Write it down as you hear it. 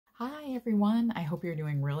Hi everyone, I hope you're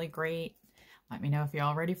doing really great. Let me know if you're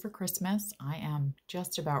all ready for Christmas. I am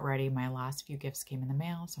just about ready. My last few gifts came in the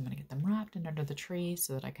mail, so I'm going to get them wrapped and under the tree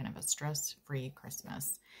so that I can have a stress-free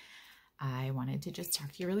Christmas. I wanted to just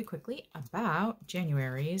talk to you really quickly about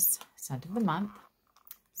January's scent of the month,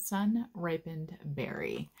 Sun Ripened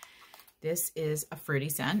Berry. This is a fruity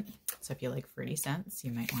scent, so if you like fruity scents,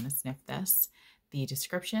 you might want to sniff this. The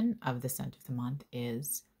description of the scent of the month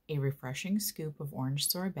is a refreshing scoop of orange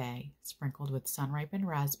sorbet sprinkled with sun-ripened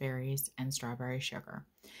raspberries and strawberry sugar.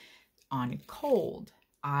 On cold,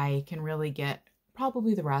 I can really get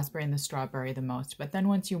probably the raspberry and the strawberry the most, but then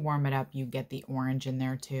once you warm it up, you get the orange in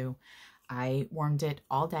there too. I warmed it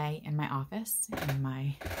all day in my office, in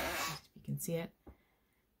my, if you can see it,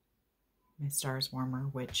 my Stars warmer,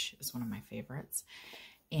 which is one of my favorites.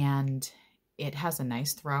 And it has a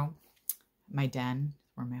nice throw. My den,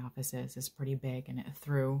 where my office is pretty big, and it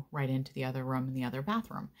threw right into the other room and the other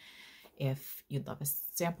bathroom. If you'd love a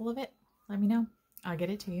sample of it, let me know. I'll get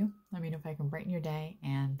it to you. Let me know if I can brighten your day,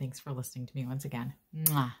 and thanks for listening to me once again.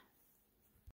 Mwah.